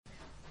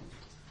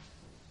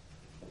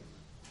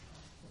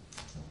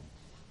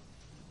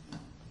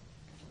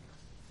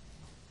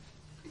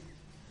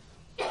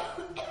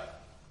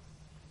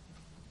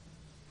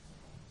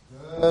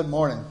Good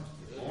morning.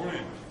 Good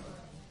morning.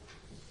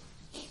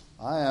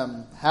 I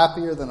am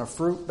happier than a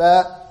fruit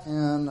bat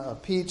in a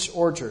peach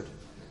orchard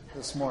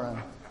this morning.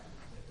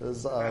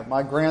 Because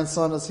my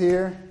grandson is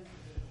here,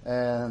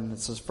 and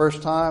it's his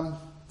first time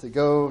to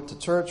go to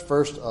church.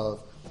 First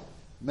of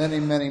many,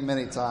 many,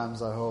 many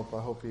times, I hope. I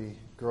hope he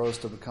grows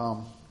to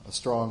become a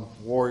strong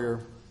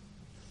warrior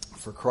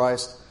for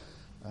Christ.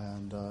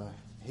 And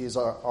he's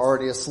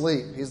already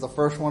asleep. He's the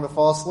first one to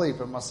fall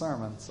asleep in my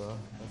sermon. So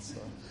that's...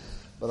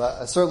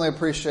 But I certainly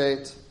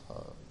appreciate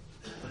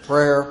the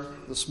prayer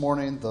this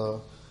morning,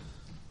 the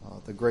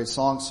great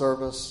song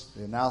service,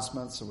 the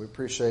announcements, and we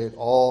appreciate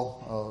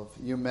all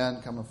of you men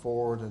coming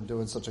forward and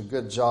doing such a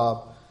good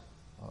job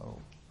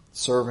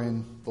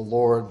serving the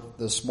Lord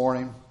this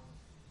morning.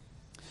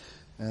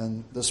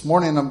 And this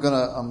morning I'm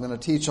gonna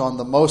teach on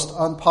the most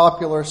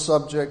unpopular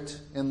subject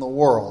in the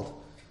world.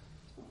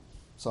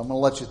 So I'm gonna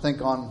let you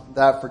think on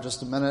that for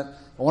just a minute.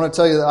 I want to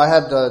tell you that I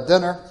had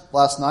dinner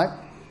last night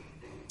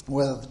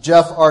with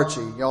Jeff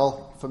Archie.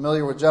 Y'all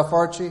familiar with Jeff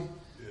Archie? Yeah.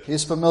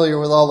 He's familiar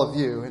with all of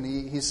you, and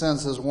he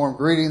sends his warm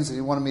greetings, and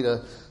he wanted me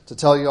to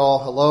tell you all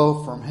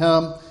hello from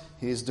him.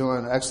 He's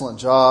doing an excellent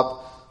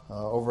job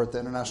over at the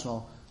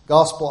International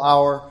Gospel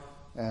Hour,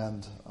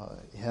 and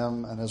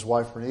him and his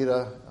wife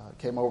Renita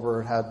came over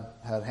and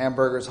had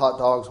hamburgers, hot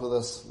dogs with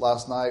us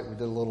last night. We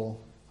did a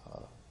little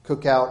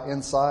cookout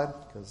inside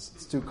because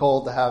it's too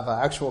cold to have an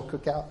actual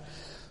cookout.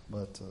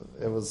 But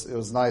it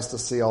was nice to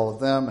see all of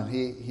them, and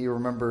he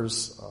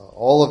remembers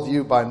all of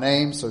you by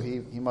name, so he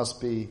must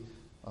be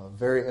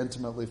very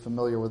intimately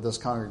familiar with this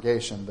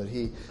congregation. But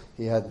he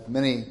had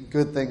many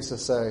good things to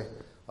say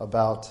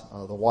about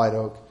the White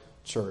Oak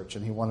Church,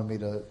 and he wanted me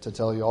to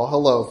tell you all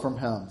hello from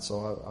him.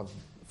 So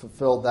I've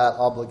fulfilled that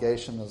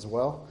obligation as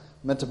well.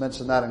 Meant to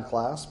mention that in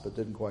class, but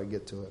didn't quite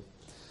get to it.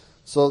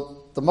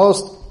 So the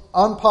most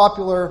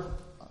unpopular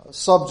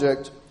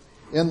subject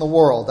in the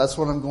world. That's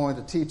what I'm going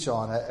to teach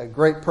on. At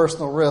great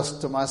personal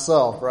risk to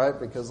myself, right?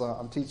 Because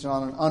I'm teaching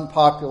on an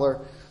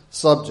unpopular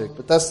subject.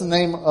 But that's the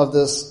name of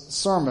this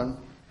sermon.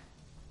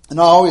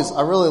 And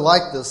I really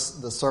like this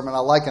sermon. I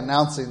like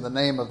announcing the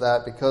name of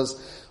that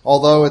because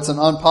although it's an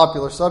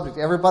unpopular subject,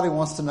 everybody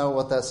wants to know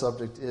what that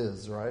subject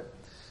is, right?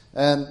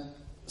 And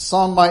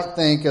some might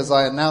think as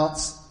I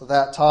announce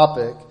that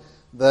topic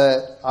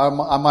that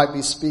I might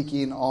be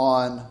speaking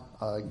on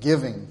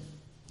giving.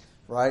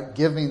 Right?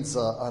 Giving's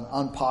an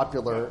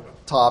unpopular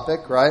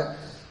topic, right?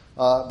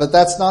 But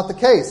that's not the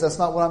case. That's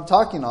not what I'm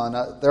talking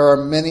on. There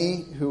are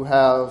many who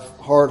have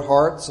hard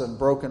hearts and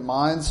broken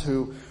minds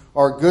who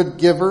are good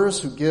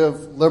givers, who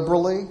give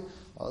liberally,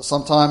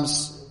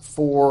 sometimes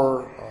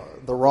for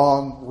the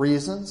wrong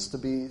reasons, to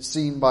be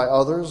seen by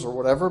others or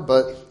whatever.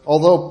 But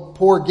although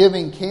poor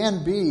giving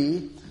can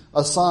be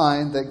a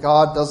sign that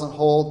God doesn't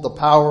hold the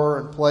power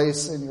and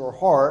place in your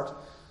heart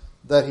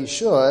that He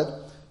should,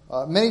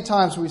 many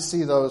times we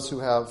see those who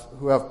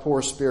have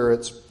poor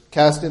spirits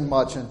cast in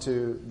much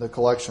into the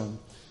collection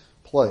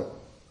plate.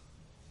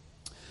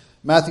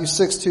 Matthew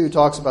 6:2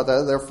 talks about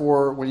that.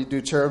 Therefore, when you do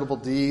charitable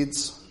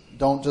deeds,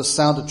 don't just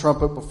sound a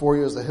trumpet before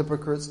you as the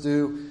hypocrites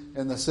do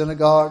in the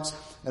synagogues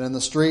and in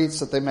the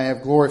streets, that they may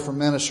have glory from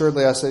men.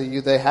 Assuredly, I say to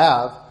you, they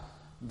have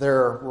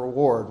their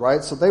reward,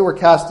 right? So they were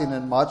casting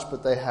in much,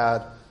 but they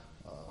had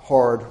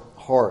hard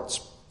hearts.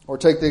 Or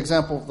take the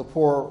example of the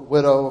poor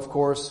widow, of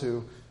course,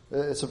 who...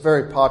 It's a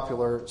very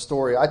popular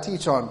story. I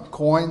teach on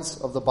coins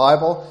of the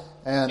Bible,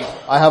 and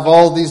I have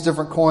all these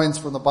different coins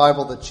from the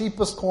Bible. The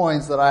cheapest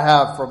coins that I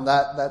have from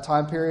that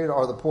time period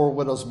are the poor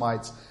widow's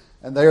mites,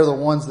 and they are the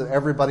ones that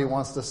everybody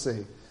wants to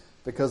see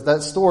because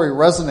that story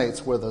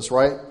resonates with us,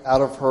 right? Out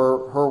of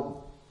her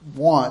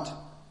want,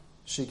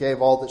 she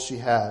gave all that she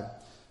had,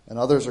 and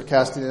others are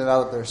casting it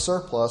out of their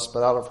surplus,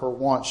 but out of her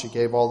want, she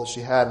gave all that she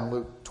had in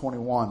Luke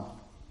 21.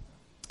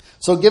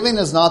 So giving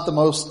is not the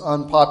most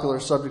unpopular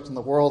subject in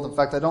the world. In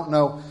fact, I don't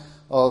know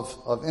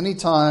of any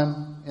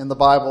time in the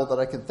Bible that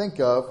I can think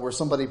of where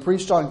somebody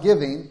preached on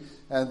giving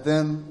and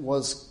then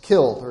was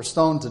killed or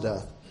stoned to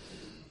death.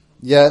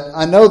 Yet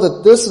I know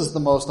that this is the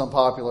most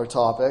unpopular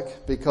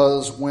topic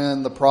because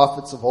when the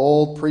prophets of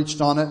old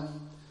preached on it,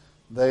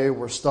 they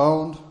were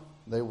stoned,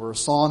 they were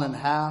sawn in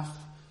half,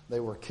 they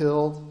were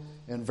killed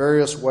in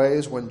various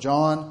ways. When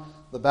John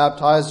the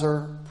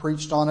Baptizer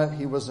preached on it,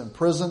 he was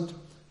imprisoned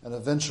and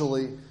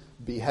eventually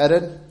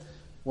beheaded.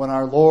 When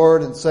our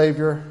Lord and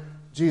Savior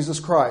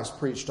Jesus Christ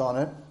preached on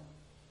it,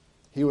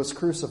 He was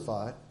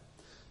crucified.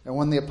 And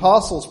when the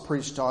apostles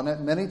preached on it,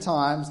 many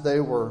times they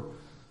were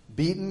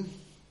beaten,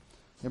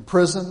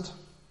 imprisoned,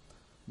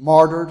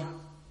 martyred,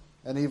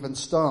 and even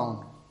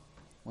stoned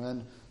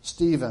when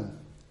Stephen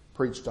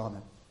preached on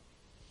it.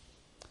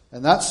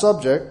 And that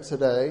subject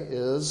today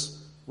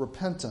is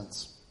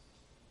repentance.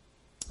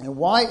 And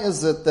why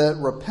is it that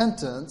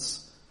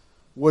repentance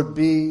would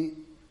be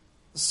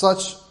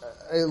such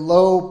a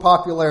low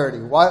popularity?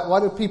 Why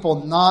do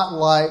people not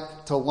like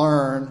to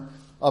learn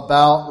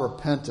about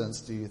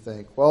repentance, do you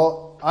think?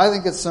 Well, I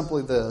think it's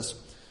simply this.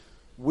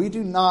 We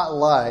do not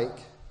like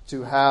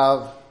to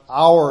have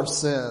our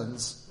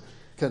sins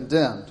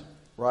condemned.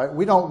 right?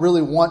 We don't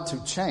really want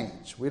to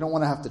change. We don't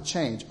want to have to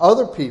change.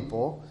 Other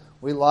people,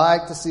 we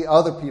like to see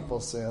other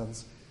people's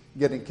sins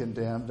getting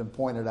condemned and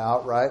pointed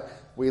out, right?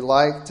 We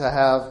like to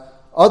have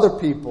other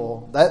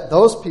people, that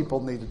those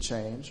people need to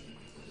change.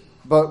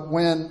 But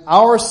when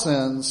our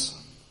sins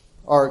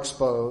are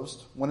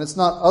exposed, when it's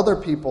not other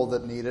people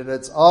that need it,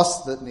 it's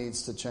us that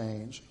needs to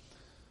change,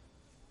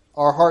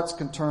 our hearts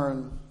can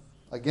turn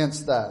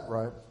against that,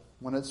 right?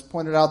 When it's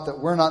pointed out that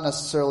we're not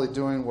necessarily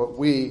doing what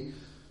we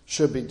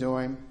should be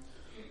doing,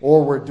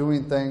 or we're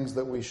doing things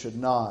that we should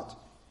not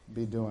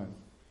be doing.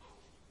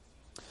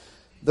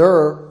 There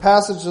are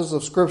passages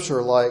of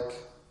Scripture like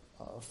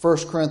 1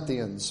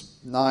 Corinthians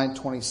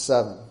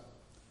 9:27,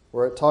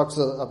 where it talks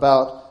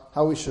about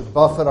how we should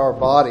buffet our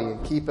body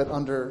and keep it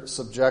under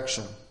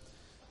subjection,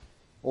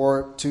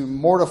 or to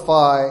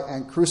mortify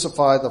and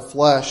crucify the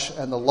flesh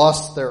and the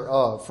lust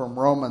thereof, from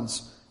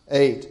Romans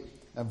 8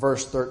 and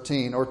verse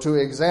 13, or to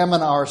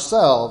examine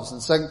ourselves in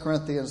 2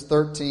 Corinthians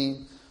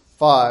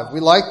 13:5.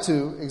 We like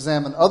to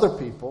examine other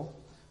people.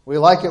 We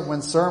like it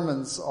when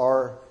sermons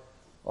are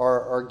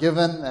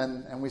given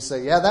and we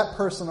say, yeah, that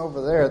person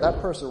over there,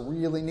 that person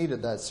really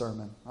needed that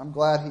sermon. I'm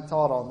glad he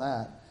taught on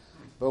that.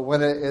 But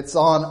when it's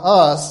on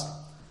us,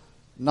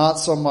 not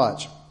so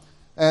much.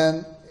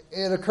 And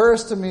it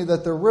occurs to me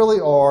that there really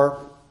are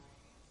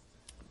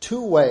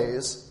two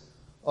ways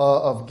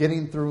of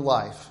getting through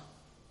life.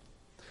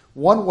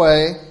 One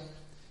way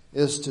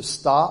is to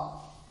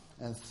stop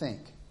and think.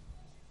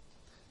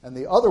 And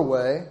the other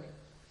way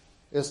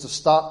is to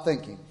stop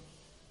thinking.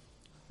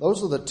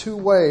 Those are the two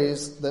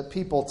ways that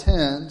people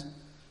tend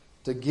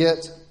to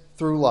get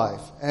through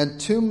life.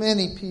 And too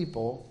many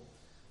people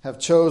have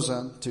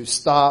chosen to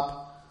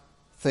stop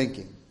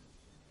thinking.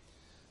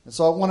 And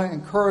so I want to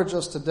encourage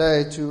us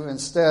today to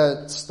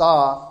instead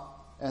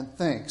stop and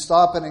think.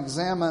 Stop and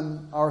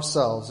examine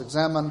ourselves.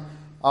 Examine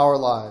our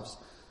lives.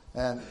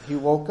 And he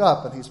woke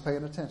up and he's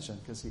paying attention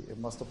because it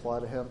must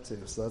apply to him too.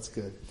 So that's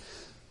good.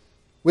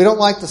 We don't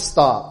like to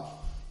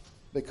stop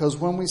because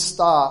when we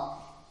stop,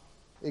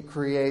 it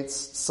creates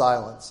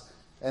silence.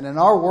 And in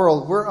our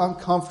world, we're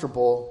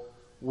uncomfortable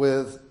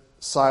with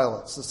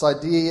silence. This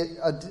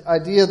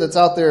idea that's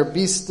out there,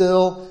 be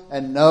still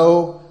and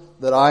know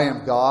that I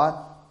am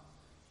God.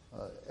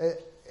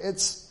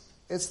 It's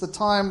the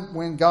time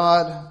when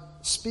God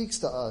speaks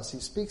to us. He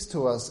speaks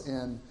to us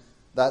in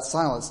that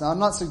silence. Now, I'm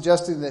not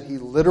suggesting that he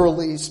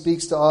literally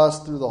speaks to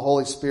us through the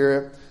Holy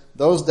Spirit.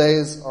 Those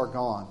days are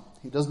gone.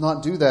 He does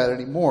not do that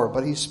anymore.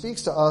 But he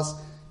speaks to us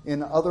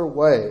in other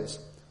ways,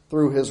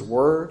 through his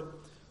word,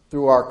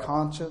 through our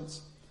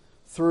conscience,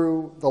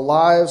 through the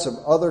lives of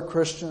other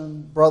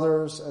Christian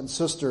brothers and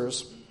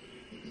sisters.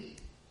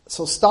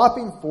 So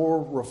stopping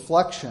for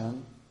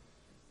reflection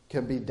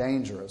can be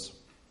dangerous,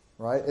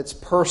 right? It's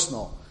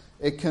personal.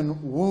 It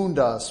can wound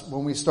us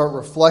when we start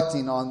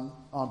reflecting on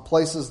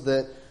places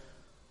that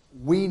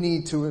we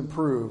need to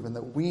improve and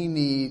that we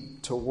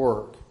need to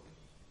work.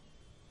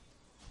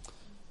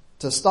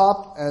 To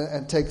stop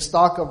and take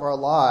stock of our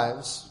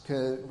lives,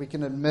 we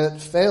can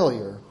admit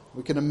failure.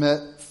 We can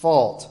admit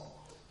fault.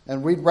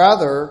 And we'd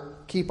rather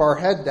keep our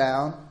head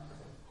down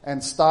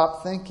and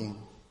stop thinking.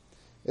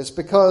 It's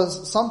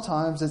because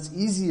sometimes it's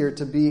easier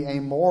to be a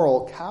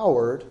moral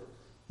coward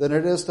than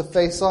it is to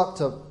face up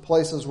to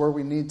places where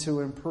we need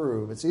to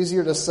improve. It's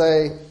easier to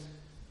say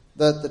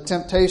that the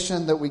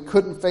temptation that we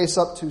couldn't face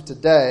up to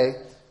today,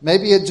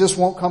 maybe it just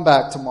won't come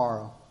back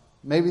tomorrow.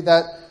 Maybe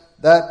that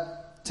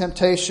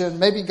temptation,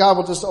 maybe God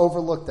will just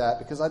overlook that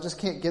because I just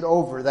can't get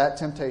over that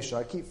temptation.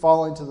 I keep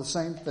falling to the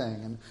same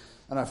thing.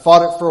 And I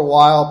fought it for a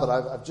while, but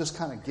I've just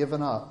kind of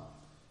given up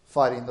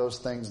fighting those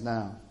things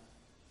now.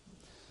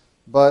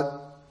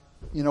 But,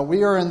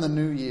 we are in the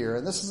new year,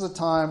 and this is a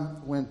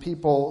time when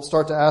people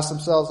start to ask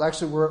themselves,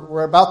 actually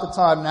we're about the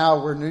time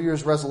now where New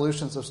Year's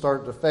resolutions have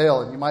started to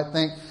fail. And you might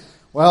think,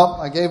 well,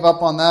 I gave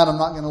up on that. I'm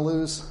not going to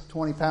lose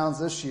 20 pounds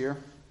this year.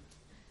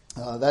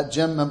 That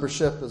gym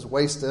membership is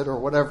wasted or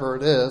whatever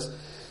it is.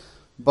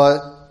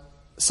 But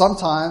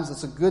sometimes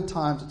it's a good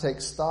time to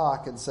take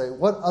stock and say,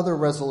 what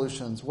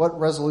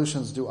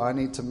resolutions do I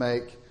need to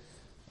make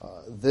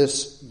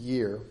this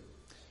year?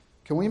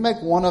 Can we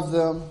make one of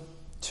them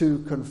to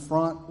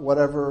confront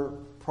whatever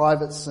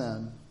private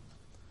sin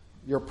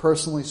you're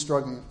personally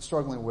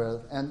struggling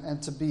with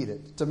and to beat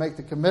it, to make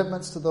the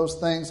commitments to those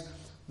things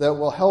that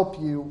will help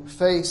you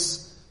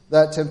face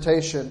that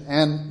temptation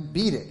and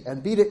beat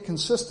it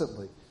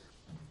consistently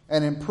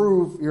and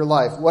improve your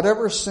life.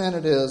 Whatever sin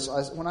it is,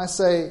 when I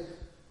say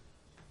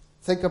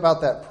think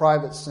about that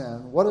private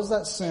sin, what is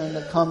that sin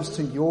that comes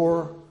to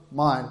your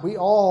mind? We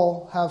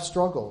all have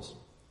struggles.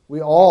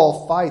 We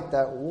all fight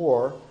that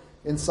war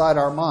inside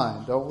our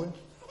mind, don't we?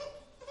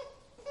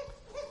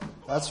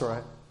 That's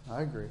right.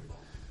 I agree.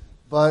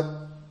 But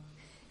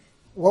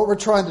what we're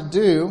trying to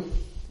do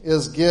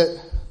is get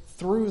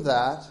through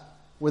that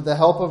with the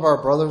help of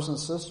our brothers and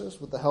sisters,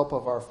 with the help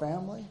of our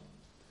family,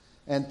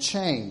 and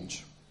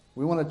change.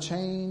 We want to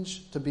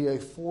change to be a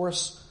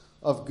force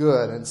of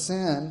good. And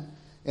sin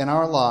in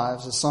our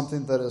lives is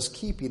something that is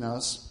keeping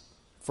us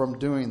from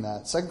doing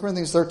that. 2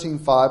 Corinthians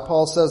 13:5,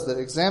 Paul says that,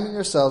 examine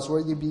yourselves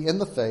whether you be in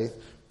the faith,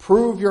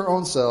 prove your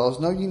own selves,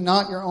 know ye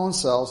not your own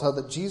selves, how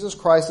that Jesus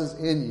Christ is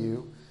in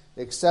you,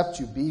 except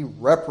you be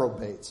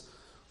reprobates.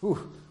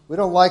 Whew, we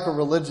don't like a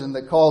religion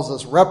that calls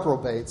us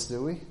reprobates,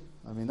 do we?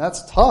 I mean,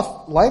 that's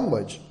tough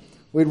language.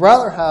 We'd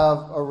rather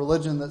have a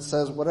religion that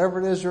says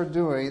whatever it is you're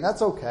doing,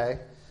 that's okay.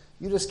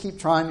 You just keep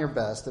trying your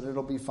best and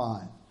it'll be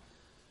fine.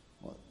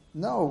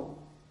 No,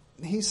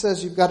 he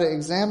says you've got to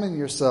examine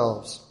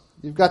yourselves.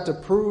 You've got to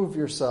prove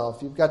yourself.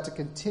 You've got to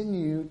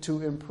continue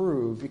to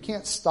improve. You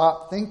can't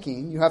stop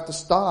thinking. You have to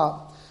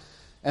stop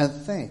and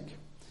think.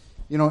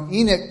 You know,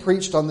 Enoch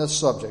preached on this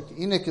subject.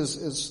 Enoch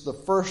is the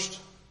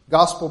first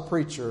gospel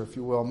preacher, if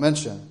you will,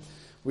 mentioned.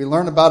 We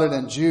learn about it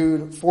in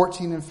Jude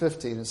 14 and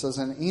 15. It says,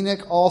 and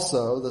Enoch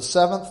also, the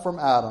seventh from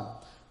Adam,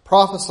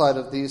 prophesied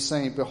of these,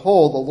 saying,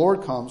 behold, the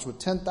Lord comes with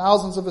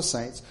 10,000s of his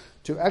saints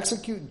to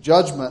execute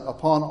judgment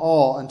upon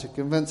all and to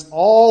convince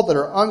all that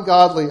are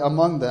ungodly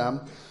among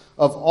them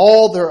of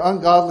all their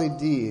ungodly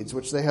deeds,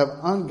 which they have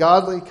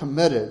ungodly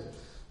committed,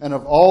 and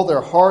of all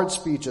their hard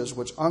speeches,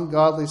 which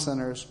ungodly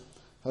sinners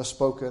have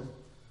spoken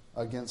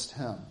against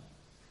him.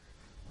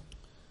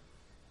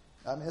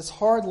 I mean, it's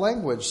hard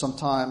language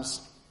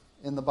sometimes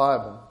in the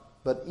Bible,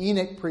 but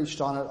Enoch preached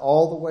on it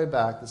all the way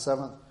back, the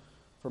seventh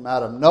from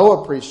Adam.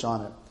 Noah preached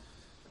on it.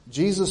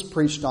 Jesus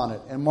preached on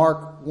it in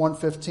Mark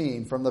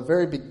 1:15. From the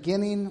very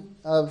beginning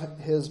of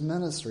his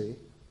ministry,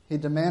 he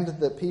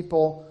demanded that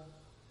people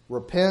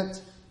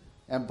repent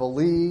and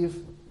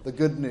believe the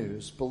good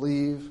news,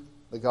 believe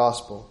the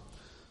gospel.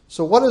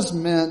 So what is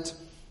meant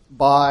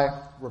by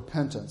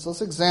repentance?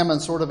 Let's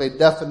examine sort of a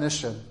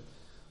definition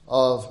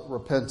of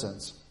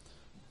repentance.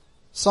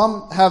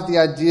 Some have the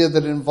idea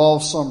that it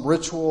involves some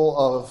ritual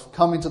of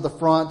coming to the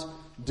front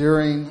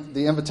during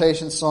the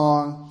invitation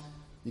song.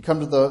 You come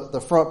to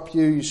the front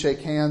pew, you shake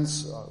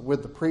hands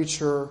with the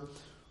preacher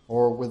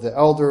or with the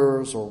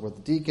elders or with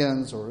the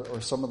deacons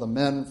or some of the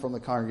men from the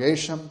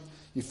congregation.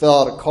 You fill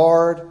out a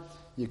card,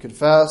 you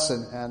confess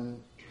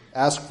and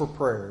ask for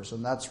prayers,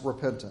 and that's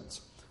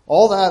repentance.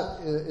 All that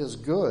is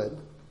good,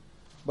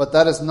 but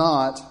that is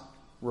not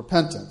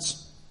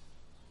repentance.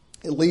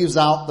 It leaves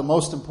out the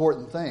most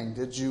important thing.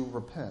 Did you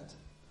repent?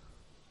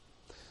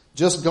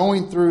 Just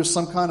going through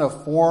some kind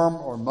of form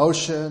or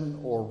motion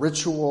or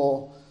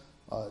ritual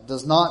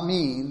does not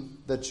mean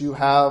that you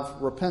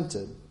have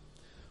repented.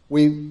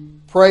 We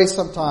pray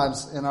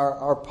sometimes in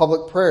our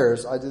public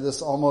prayers. I do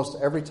this almost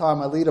every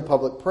time I lead a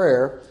public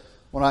prayer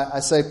when I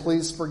say,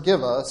 please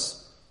forgive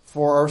us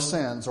for our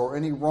sins or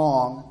any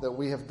wrong that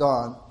we have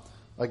done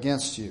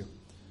against you.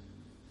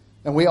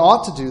 And we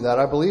ought to do that,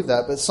 I believe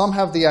that, but some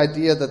have the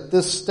idea that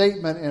this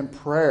statement in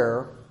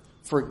prayer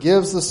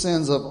forgives the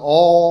sins of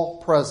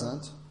all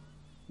present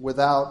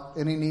without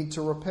any need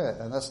to repent,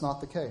 and that's not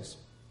the case.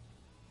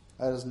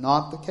 That is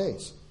not the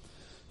case.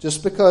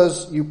 Just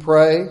because you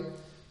pray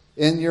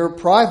in your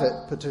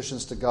private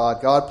petitions to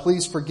God, God,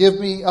 please forgive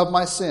me of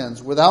my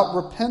sins, without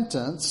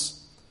repentance,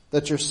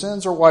 that your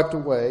sins are wiped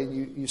away,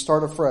 you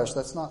start afresh.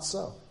 That's not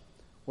so.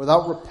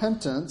 Without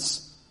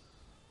repentance,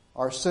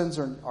 our sins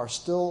are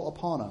still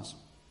upon us.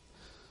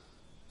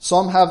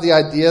 Some have the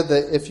idea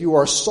that if you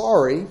are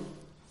sorry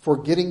for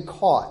getting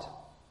caught,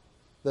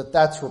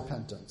 that's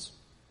repentance.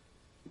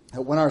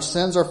 That when our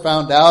sins are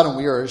found out and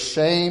we are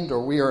ashamed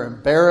or we are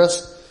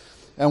embarrassed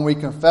and we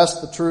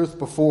confess the truth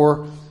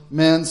before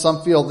men,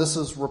 some feel this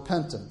is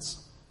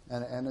repentance,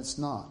 and it's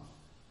not.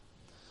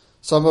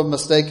 Some have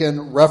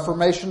mistaken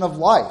reformation of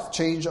life,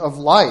 change of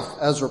life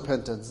as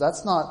repentance.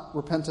 That's not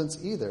repentance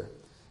either.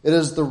 It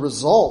is the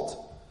result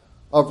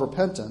of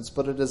repentance,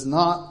 but it is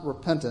not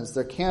repentance.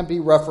 There can be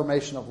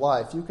reformation of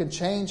life. You can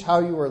change how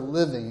you are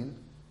living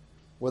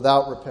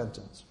without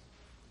repentance.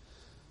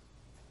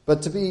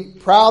 But to be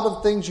proud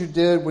of things you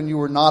did when you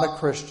were not a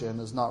Christian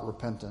is not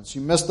repentance.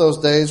 You miss those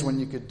days when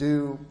you could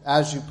do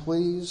as you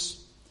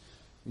please.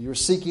 You're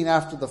seeking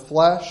after the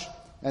flesh.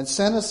 And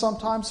sin is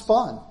sometimes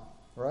fun,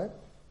 right?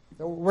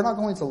 We're not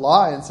going to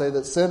lie and say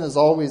that sin is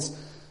always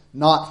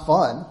not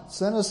fun.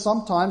 Sin is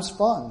sometimes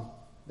fun.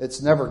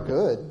 It's never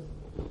good,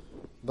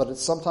 but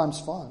it's sometimes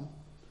fun.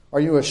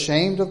 Are you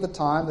ashamed of the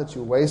time that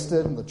you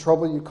wasted and the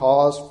trouble you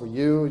caused for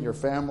you and your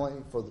family,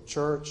 for the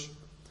church?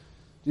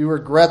 Do you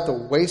regret the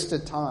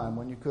wasted time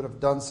when you could have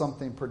done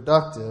something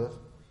productive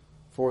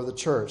for the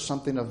church,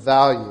 something of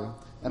value?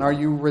 And are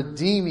you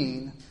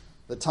redeeming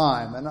the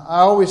time? And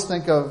I always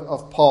think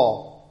of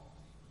Paul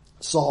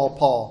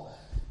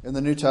in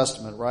the New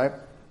Testament, right?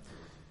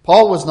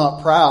 Paul was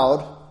not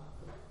proud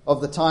of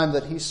the time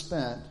that he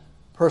spent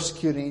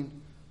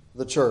persecuting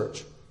the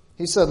church.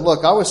 He said,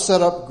 look, I was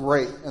set up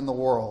great in the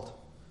world.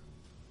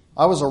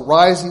 I was a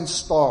rising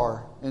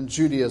star in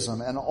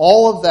Judaism, and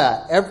all of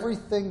that,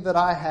 everything that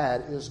I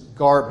had is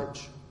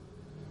garbage.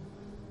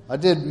 I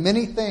did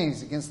many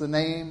things against the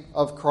name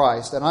of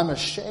Christ, and I'm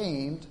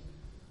ashamed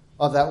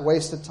of that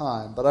wasted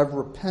time, but I've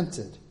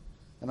repented,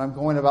 and I'm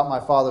going about my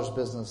Father's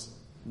business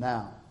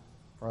now,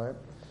 right?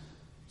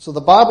 So the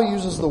Bible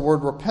uses the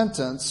word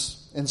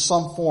repentance in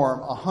some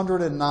form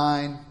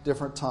 109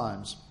 different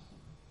times.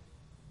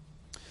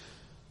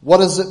 What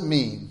does it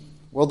mean?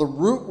 Well, the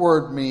root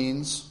word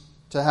means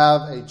to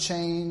have a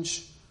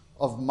change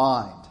of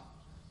mind,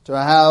 to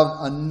have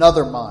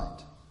another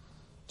mind,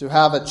 to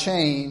have a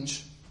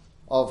change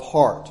of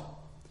heart.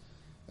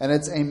 And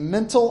it's a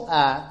mental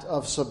act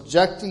of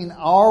subjecting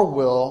our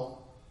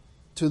will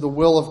to the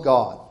will of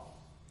God.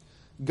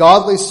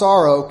 Godly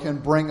sorrow can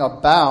bring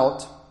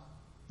about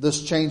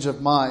this change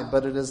of mind,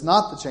 but it is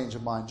not the change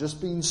of mind. Just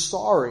being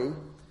sorry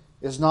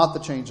is not the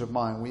change of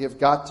mind. We have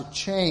got to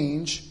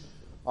change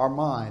our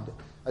mind.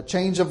 A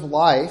change of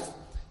life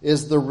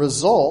is the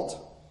result.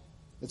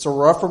 It's a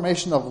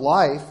reformation of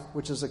life,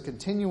 which is a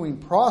continuing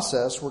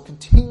process. We're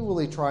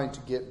continually trying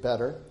to get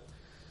better,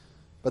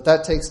 but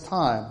that takes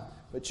time.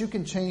 But you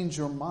can change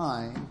your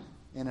mind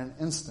in an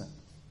instant.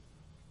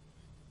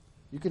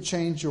 You can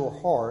change your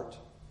heart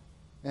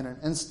in an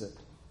instant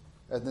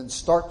and then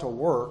start to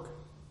work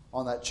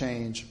on that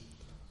change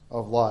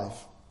of life.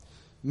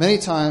 Many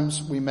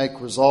times we make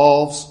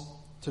resolves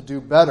to do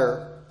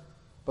better,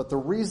 but the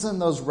reason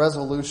those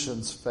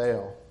resolutions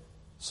fail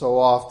so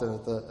often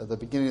at the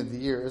beginning of the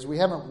year is we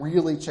haven't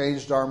really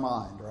changed our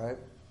mind, right?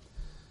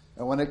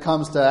 And when it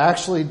comes to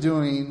actually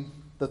doing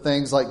the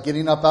things like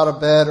getting up out of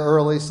bed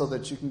early so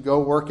that you can go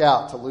work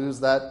out to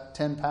lose that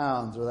 10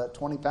 pounds or that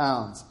 20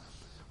 pounds,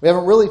 we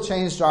haven't really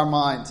changed our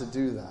mind to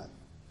do that.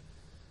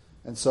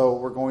 And so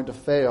we're going to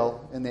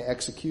fail in the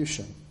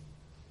execution.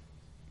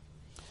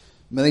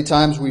 Many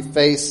times we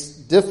face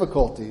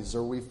difficulties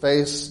or we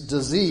face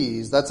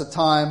disease. That's a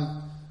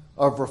time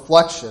of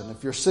reflection.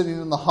 If you're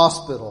sitting in the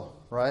hospital,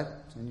 right,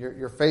 and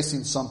you're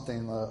facing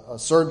something, a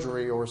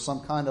surgery or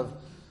some kind of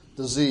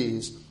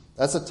disease,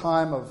 that's a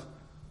time of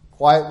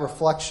quiet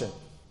reflection.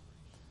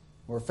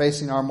 We're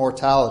facing our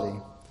mortality.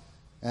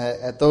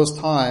 At those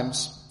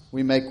times,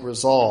 we make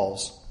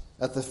resolves.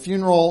 At the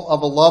funeral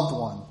of a loved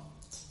one,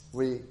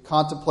 we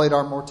contemplate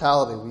our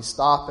mortality. We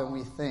stop and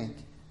we think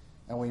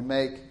and we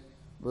make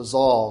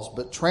resolves.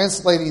 But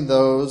translating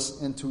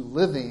those into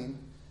living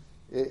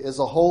is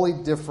a wholly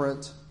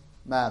different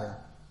matter.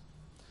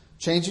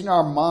 Changing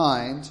our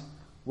mind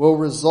will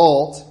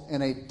result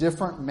in a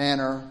different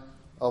manner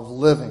of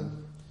living.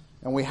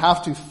 And we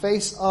have to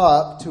face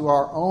up to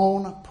our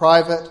own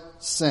private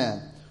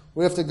sin.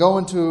 We have to go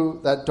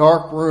into that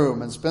dark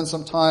room and spend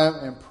some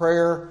time in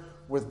prayer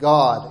with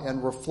God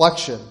and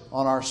reflection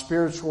on our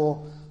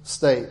spiritual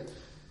state.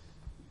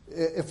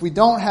 If we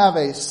don't have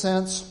a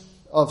sense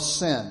of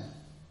sin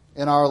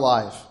in our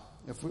life,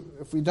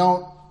 if we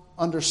don't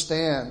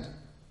understand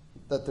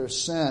that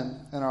there's sin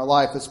in our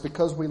life, it's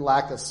because we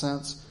lack a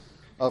sense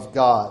of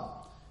God.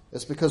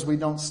 It's because we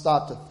don't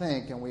stop to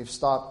think and we've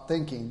stopped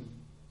thinking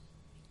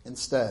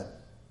instead.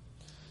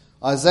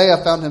 Isaiah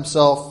found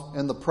himself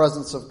in the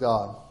presence of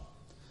God.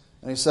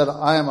 And he said,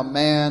 I am a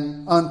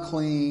man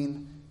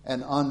unclean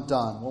and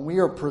undone. When we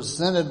are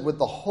presented with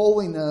the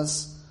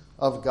holiness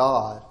of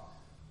God,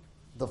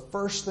 the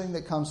first thing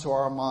that comes to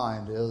our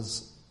mind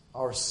is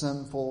our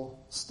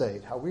sinful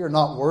state. How we are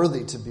not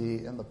worthy to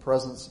be in the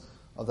presence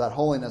of that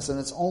holiness. And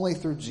it's only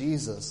through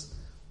Jesus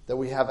that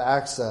we have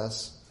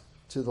access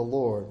to the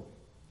Lord.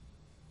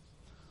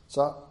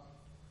 So,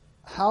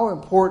 how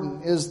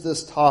important is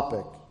this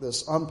topic,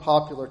 this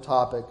unpopular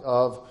topic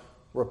of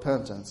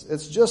repentance?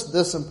 It's just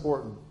this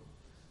important.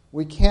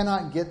 We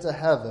cannot get to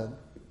heaven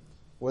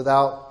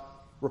without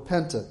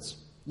repentance.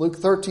 Luke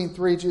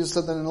 13:3, Jesus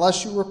said that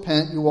unless you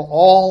repent, you will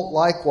all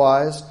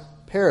likewise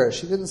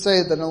perish. He didn't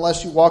say that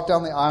unless you walk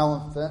down the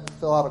aisle and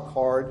fill out a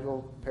card,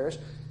 you'll perish.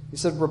 He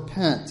said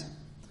repent.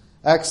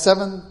 Acts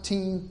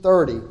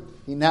 17:30,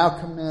 he now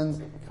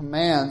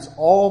commands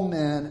all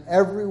men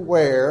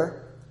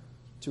everywhere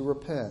to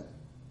repent.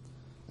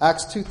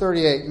 Acts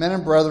 2:38, men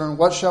and brethren,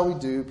 what shall we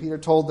do? Peter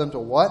told them to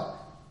what?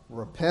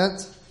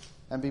 Repent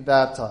and be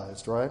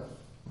baptized, right?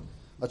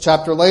 A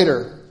chapter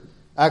later,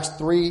 Acts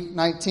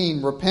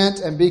 3:19,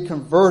 repent and be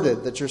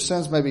converted that your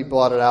sins may be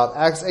blotted out.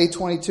 Acts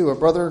 8:22, a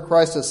brother in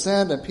Christ has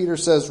sinned, and Peter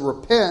says,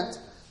 repent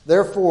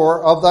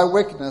therefore of thy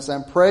wickedness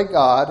and pray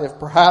God, if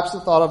perhaps the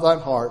thought of thine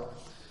heart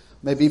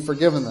may be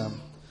forgiven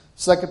them.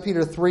 2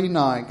 Peter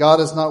 3:9,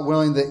 God is not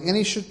willing that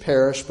any should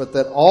perish, but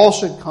that all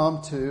should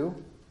come to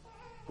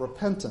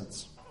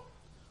repentance.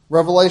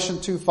 Revelation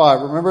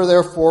 2:5, remember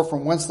therefore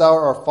from whence thou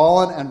art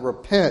fallen, and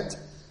repent,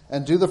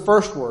 and do the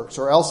first works,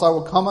 or else I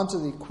will come unto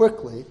thee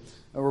quickly,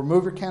 and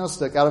remove your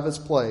candlestick out of its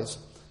place,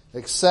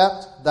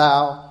 except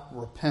thou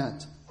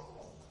repent.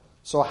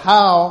 So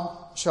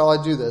how shall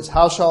I do this?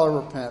 How shall I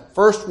repent?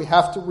 First, we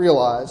have to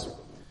realize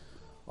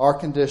our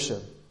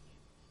condition.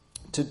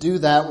 To do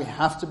that, we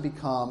have to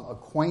become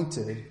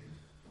acquainted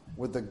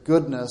with the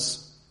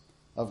goodness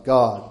of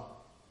God.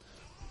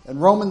 And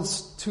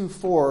Romans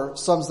 2:4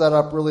 sums that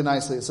up really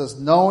nicely. It says,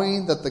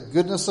 knowing that the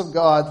goodness of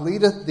God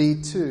leadeth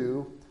thee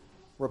to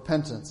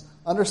repentance.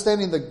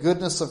 Understanding the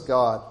goodness of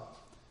God,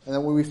 and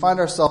that when we find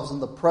ourselves in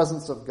the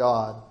presence of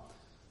God,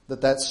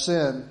 that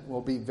sin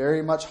will be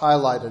very much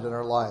highlighted in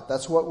our life.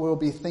 That's what we'll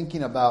be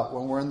thinking about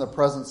when we're in the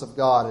presence of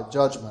God at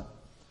judgment.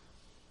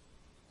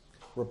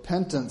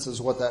 Repentance is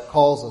what that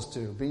calls us to,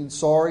 being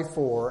sorry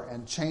for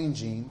and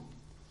changing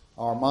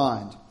our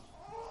mind.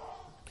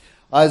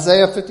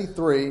 Isaiah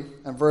 53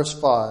 and verse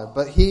 5.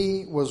 But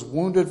he was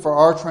wounded for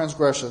our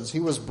transgressions. He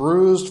was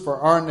bruised for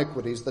our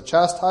iniquities. The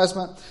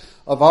chastisement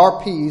of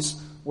our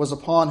peace was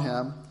upon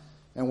him,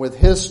 and with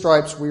his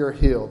stripes we are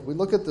healed. We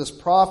look at this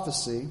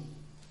prophecy,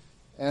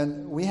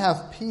 and we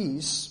have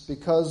peace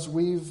because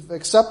we've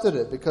accepted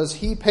it, because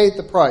he paid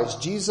the price.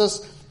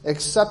 Jesus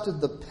accepted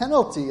the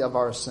penalty of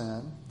our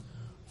sin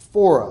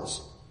for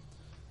us.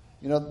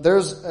 You know,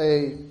 there's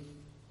a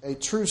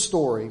true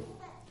story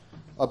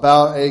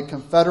about a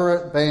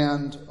Confederate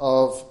band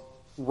of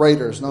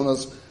raiders known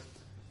as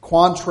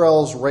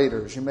Quantrell's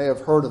Raiders. You may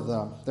have heard of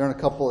them. They're in a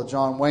couple of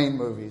John Wayne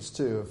movies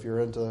too, if you're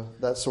into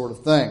that sort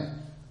of thing.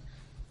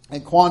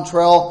 And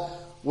Quantrell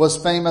was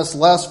famous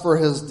less for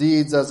his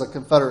deeds as a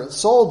Confederate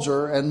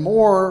soldier and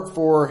more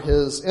for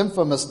his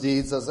infamous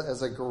deeds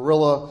as a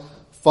guerrilla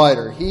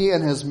fighter. He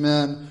and his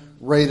men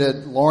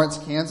raided Lawrence,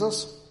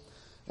 Kansas,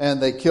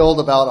 and they killed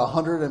about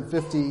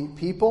 150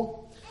 people.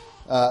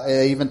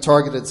 They even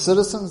targeted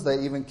citizens.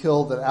 They even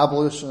killed an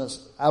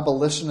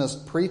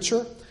abolitionist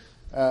preacher.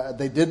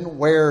 They didn't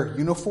wear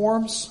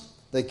uniforms.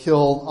 They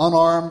killed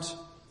unarmed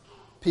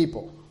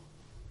people.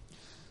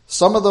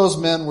 Some of those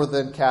men were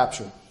then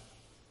captured.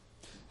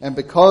 And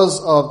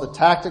because of the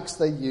tactics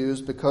they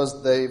used,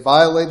 because they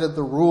violated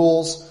the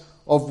rules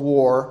of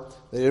war,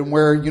 they didn't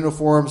wear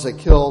uniforms, they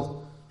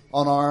killed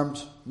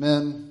unarmed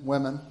men,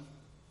 women,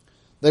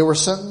 they were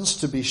sentenced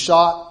to be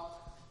shot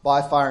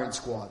by firing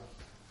squad.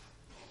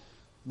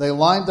 They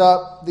lined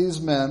up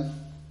these men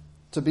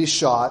to be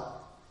shot,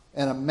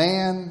 and a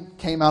man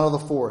came out of the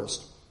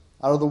forest,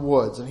 out of the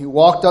woods, and he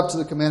walked up to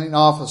the commanding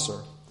officer.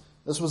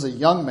 This was a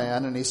young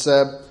man, and he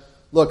said,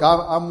 "Look,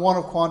 I'm one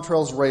of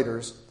Quantrell's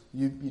raiders.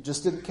 You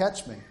just didn't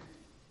catch me.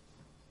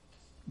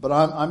 But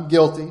I'm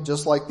guilty,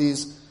 just like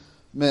these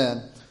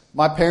men.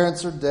 My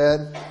parents are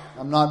dead.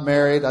 I'm not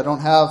married. I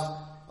don't have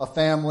a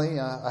family.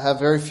 I have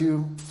very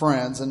few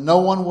friends, and no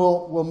one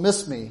will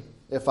miss me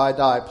if I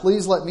die.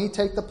 Please let me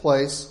take the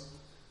place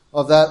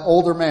of that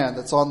older man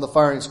that's on the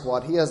firing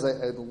squad. He has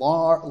a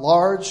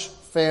large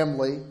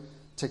family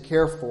to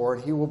care for,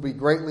 and he will be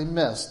greatly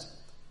missed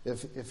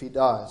if he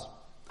dies."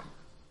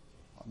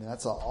 I mean,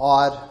 that's an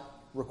odd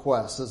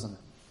request, isn't it?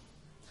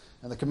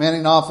 And the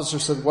commanding officer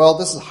said, "Well,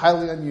 this is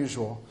highly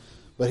unusual."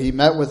 But he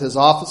met with his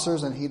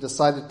officers, and he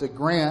decided to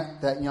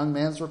grant that young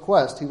man's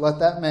request. He let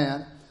that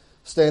man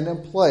stand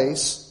in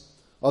place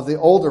of the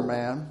older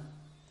man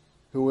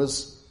who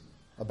was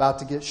about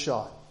to get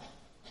shot.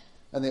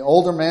 And the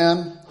older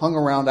man hung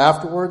around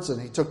afterwards,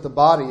 and he took the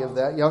body of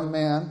that young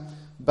man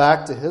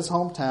back to his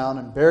hometown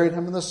and buried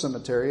him in the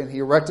cemetery, and he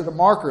erected a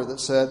marker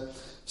that said,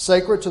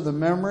 "Sacred to the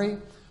memory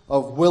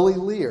of Willie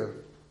Lear.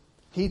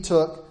 He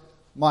took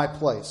my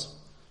place."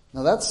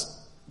 Now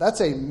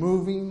that's a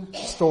moving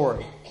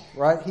story,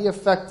 right? He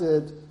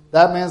affected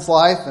that man's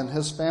life and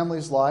his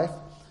family's life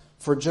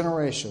for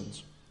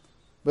generations.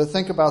 But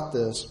think about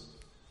this.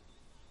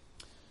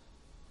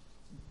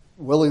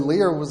 Willie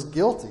Lear was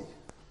guilty.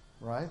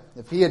 Right?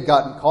 If he had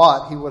gotten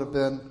caught, he would have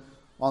been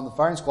on the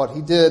firing squad.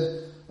 He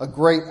did a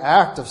great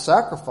act of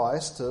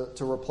sacrifice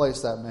to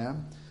replace that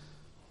man.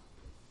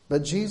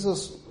 But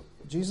Jesus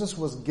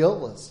was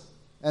guiltless.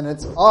 And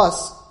it's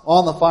us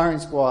on the firing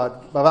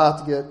squad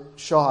about to get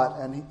shot,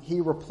 and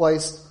he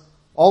replaced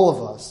all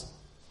of us.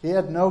 He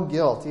had no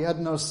guilt. He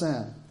had no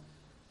sin.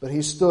 But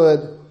he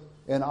stood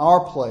in our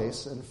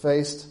place and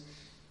faced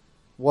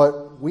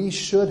what we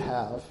should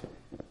have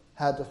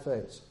had to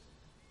face.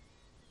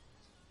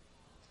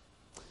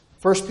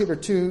 1 Peter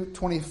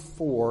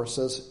 2:24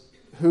 says,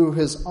 "Who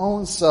his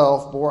own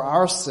self bore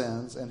our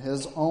sins in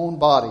his own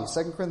body."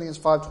 2 Corinthians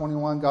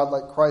 5:21, "God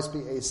let Christ be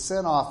a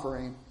sin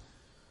offering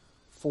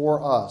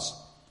for us."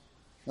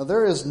 Now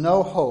there is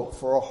no hope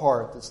for a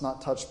heart that's not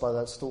touched by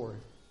that story.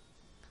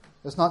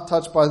 It's not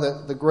touched by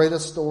the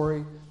greatest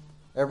story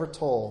ever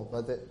told,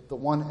 by the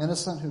one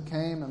innocent who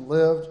came and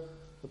lived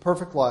the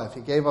perfect life.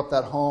 He gave up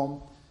that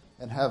home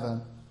in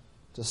heaven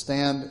to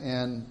stand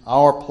in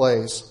our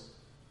place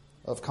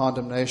of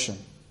condemnation.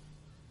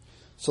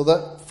 So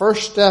the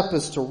first step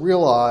is to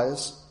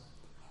realize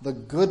the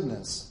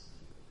goodness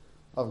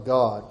of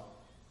God.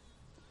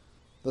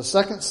 The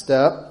second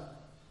step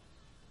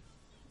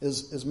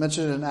is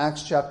mentioned in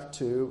Acts chapter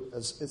 2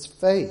 as it's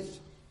faith.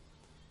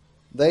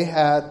 They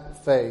had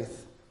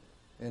faith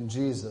in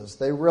Jesus.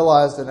 They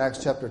realized in Acts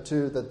chapter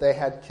 2 that they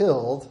had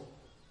killed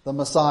the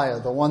Messiah,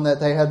 the one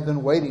that they had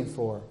been waiting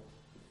for.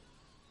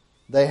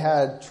 They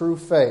had true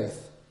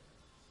faith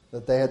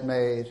that they had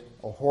made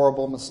a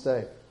horrible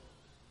mistake.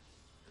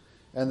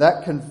 And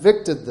that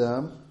convicted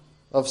them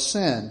of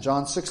sin.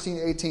 John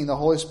 16:18, the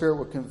Holy Spirit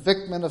will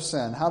convict men of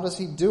sin. How does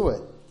He do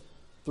it?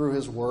 Through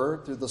His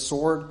Word, through the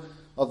sword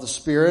of the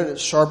Spirit.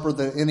 It's sharper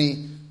than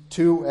any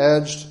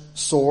two-edged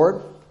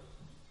sword.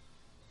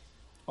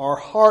 Our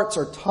hearts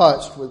are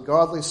touched with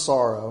godly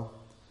sorrow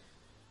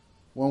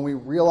when we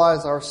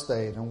realize our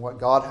state and what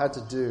God had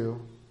to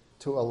do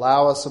to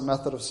allow us a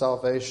method of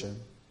salvation.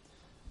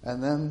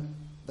 And then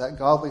that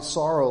godly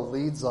sorrow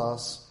leads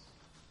us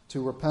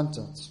to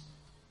repentance.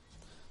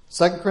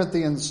 2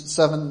 Corinthians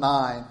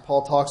 7:9,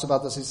 Paul talks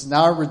about this. He says,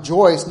 "Now I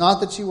rejoice, not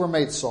that you were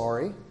made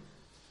sorry,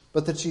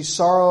 but that ye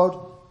sorrowed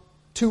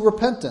to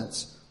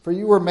repentance. For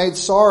you were made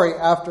sorry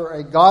after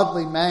a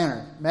godly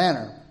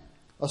manner.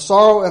 A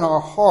sorrow in our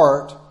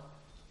heart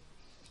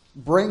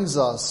brings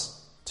us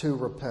to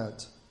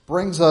repent,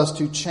 brings us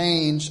to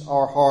change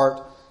our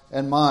heart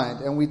and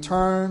mind. And we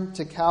turn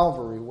to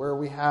Calvary, where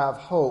we have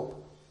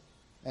hope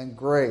and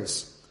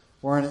grace,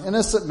 where an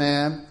innocent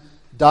man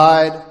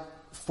died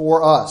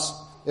for us.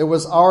 It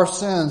was our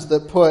sins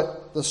that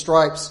put the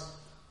stripes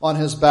on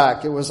his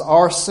back. It was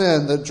our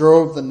sin that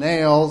drove the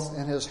nails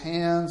in his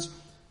hands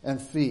and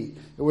feet.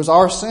 It was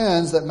our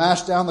sins that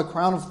mashed down the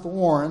crown of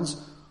thorns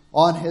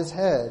on his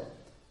head.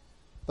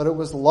 But it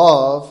was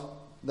love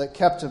that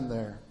kept him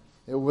there.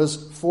 It was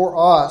for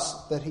us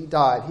that he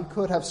died. He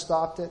could have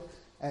stopped it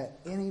at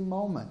any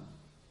moment.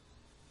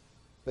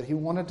 But he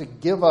wanted to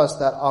give us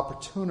that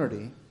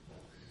opportunity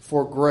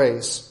for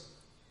grace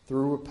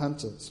through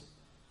repentance.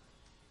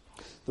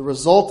 The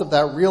result of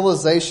that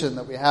realization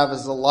that we have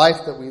is the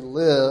life that we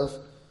live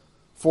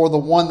for the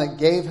one that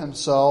gave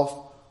himself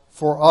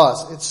for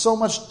us. It's so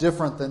much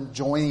different than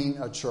joining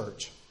a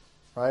church,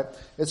 right?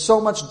 It's so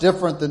much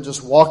different than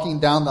just walking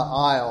down the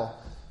aisle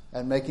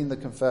and making the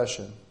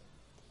confession.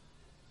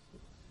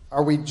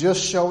 Are we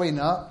just showing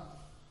up?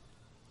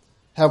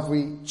 Have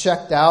we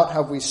checked out?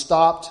 Have we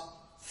stopped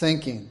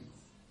thinking?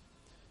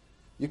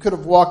 You could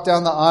have walked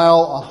down the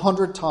aisle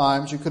 100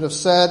 times. You could have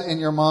said in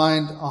your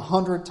mind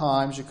 100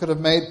 times. You could have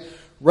made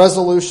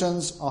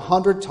resolutions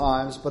 100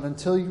 times. But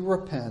until you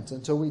repent,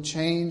 until we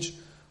change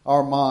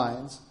our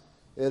minds,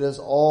 it is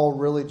all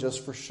really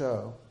just for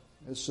show.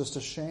 It's just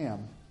a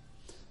sham.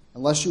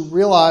 Unless you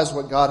realize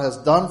what God has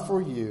done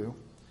for you,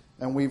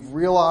 and we've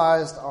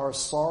realized our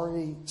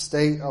sorry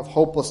state of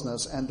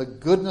hopelessness and the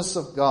goodness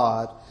of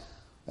God,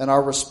 and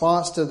our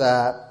response to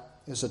that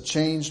is a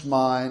changed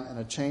mind and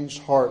a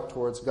changed heart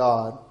towards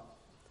God,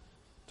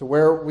 to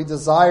where we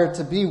desire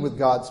to be with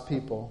God's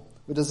people.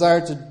 We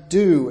desire to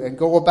do and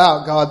go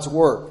about God's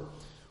work.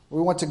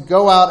 We want to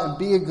go out and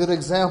be a good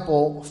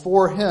example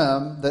for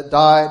Him that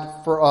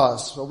died for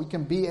us, so we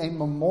can be a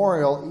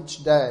memorial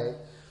each day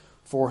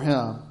for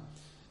Him.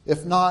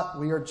 If not,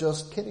 we are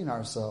just kidding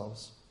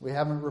ourselves. We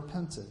haven't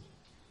repented.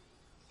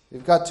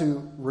 We've got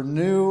to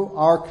renew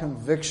our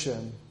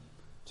conviction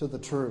to the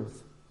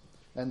truth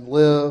and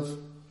live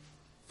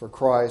for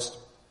Christ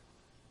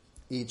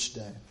each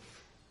day.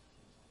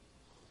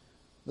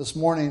 This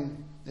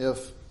morning,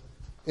 if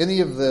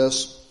any of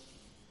this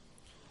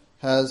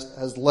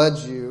has led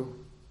you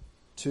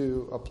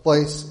to a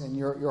place in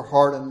your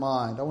heart and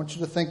mind, I want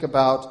you to think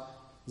about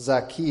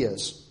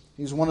Zacchaeus.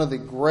 He's one of the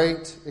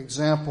great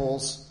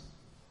examples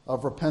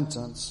of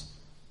repentance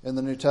in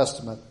the New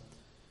Testament.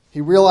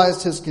 He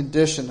realized his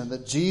condition and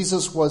that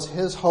Jesus was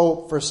his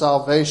hope for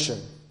salvation.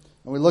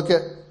 And we look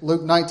at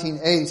Luke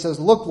 19:8. He says,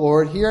 "Look,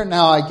 Lord, here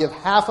now I give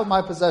half of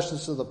my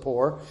possessions to the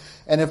poor,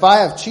 and if I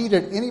have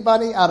cheated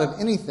anybody out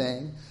of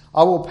anything,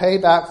 I will pay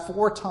back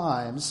 4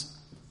 times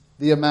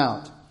the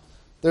amount."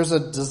 There's a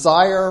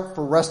desire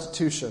for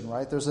restitution,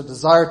 right? There's a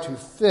desire to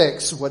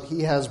fix what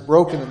he has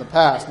broken in the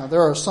past. Now,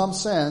 there are some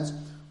sins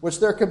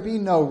which there could be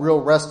no real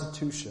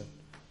restitution,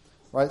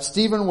 right?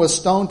 Stephen was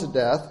stoned to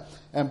death,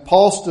 and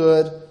Paul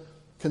stood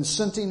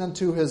consenting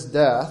unto his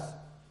death,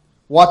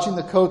 watching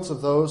the coats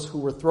of those who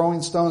were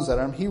throwing stones at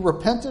him. He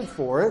repented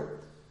for it,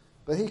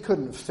 but he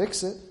couldn't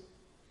fix it.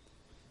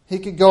 He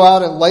could go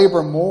out and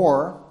labor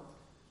more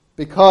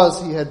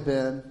because he had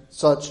been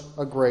such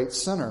a great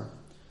sinner.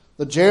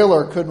 The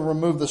jailer couldn't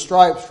remove the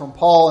stripes from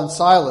Paul and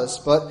Silas,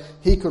 but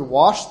he could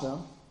wash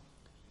them.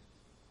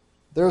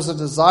 There's a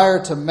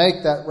desire to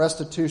make that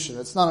restitution.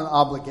 It's not an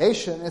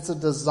obligation, it's a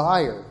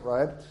desire,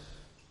 right?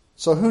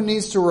 So who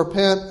needs to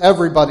repent?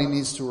 Everybody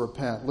needs to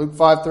repent. Luke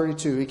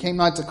 5:32, He came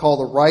not to call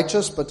the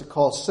righteous, but to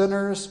call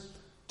sinners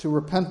to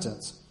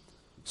repentance.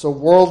 So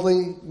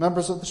worldly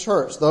members of the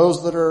church,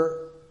 those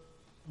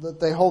that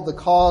they hold the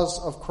cause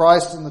of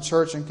Christ in the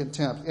church in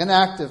contempt.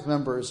 Inactive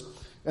members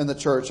in the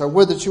church. I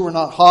would that you were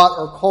not hot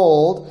or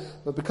cold,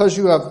 but because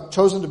you have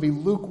chosen to be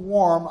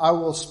lukewarm, I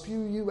will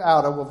spew you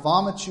out. I will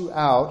vomit you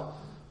out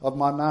of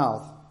my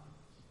mouth.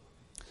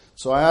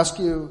 So I ask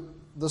you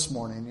this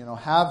morning,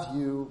 have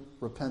you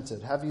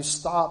repented? Have you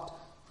stopped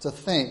to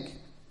think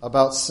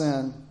about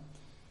sin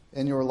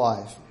in your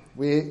life?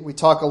 We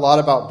talk a lot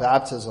about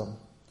baptism.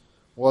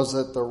 Was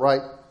it the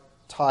right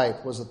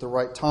type? Was it the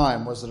right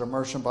time? Was it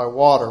immersion by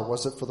water?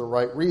 Was it for the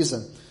right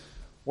reason?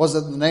 Was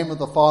it in the name of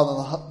the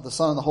Father, the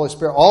Son, and the Holy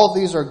Spirit? All of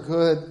these are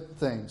good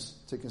things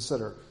to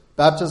consider.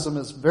 Baptism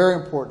is very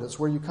important. It's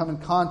where you come in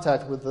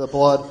contact with the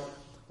blood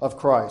of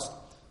Christ.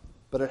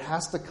 But it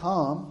has to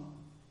come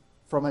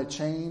from a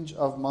change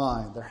of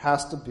mind. There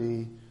has to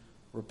be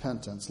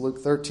repentance.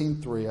 Luke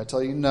 13:3, I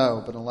tell you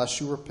no, but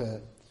unless you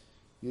repent,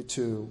 you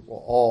too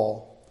will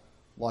all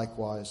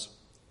likewise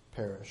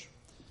perish.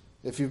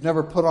 If you've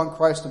never put on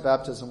Christ in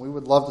baptism, we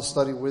would love to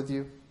study with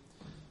you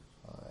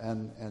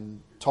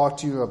and talk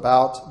to you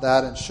about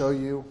that and show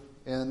you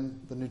in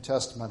the New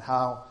Testament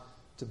how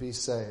to be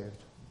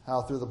saved.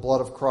 how through the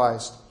blood of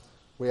Christ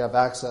we have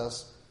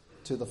access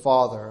to the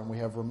Father and we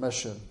have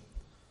remission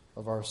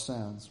of our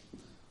sins.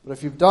 But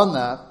if you've done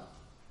that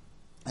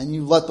and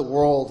you let the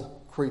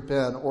world creep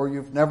in, or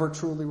you've never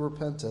truly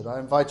repented, I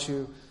invite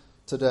you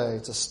today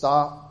to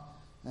stop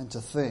and to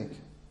think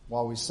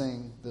while we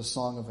sing this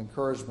song of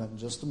encouragement in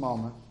just a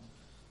moment,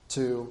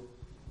 to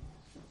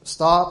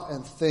stop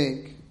and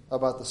think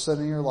about the sin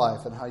in your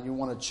life and how you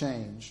want to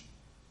change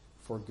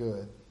for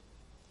good.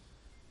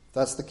 If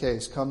that's the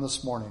case, come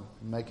this morning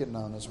and make it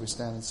known as we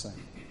stand and sing.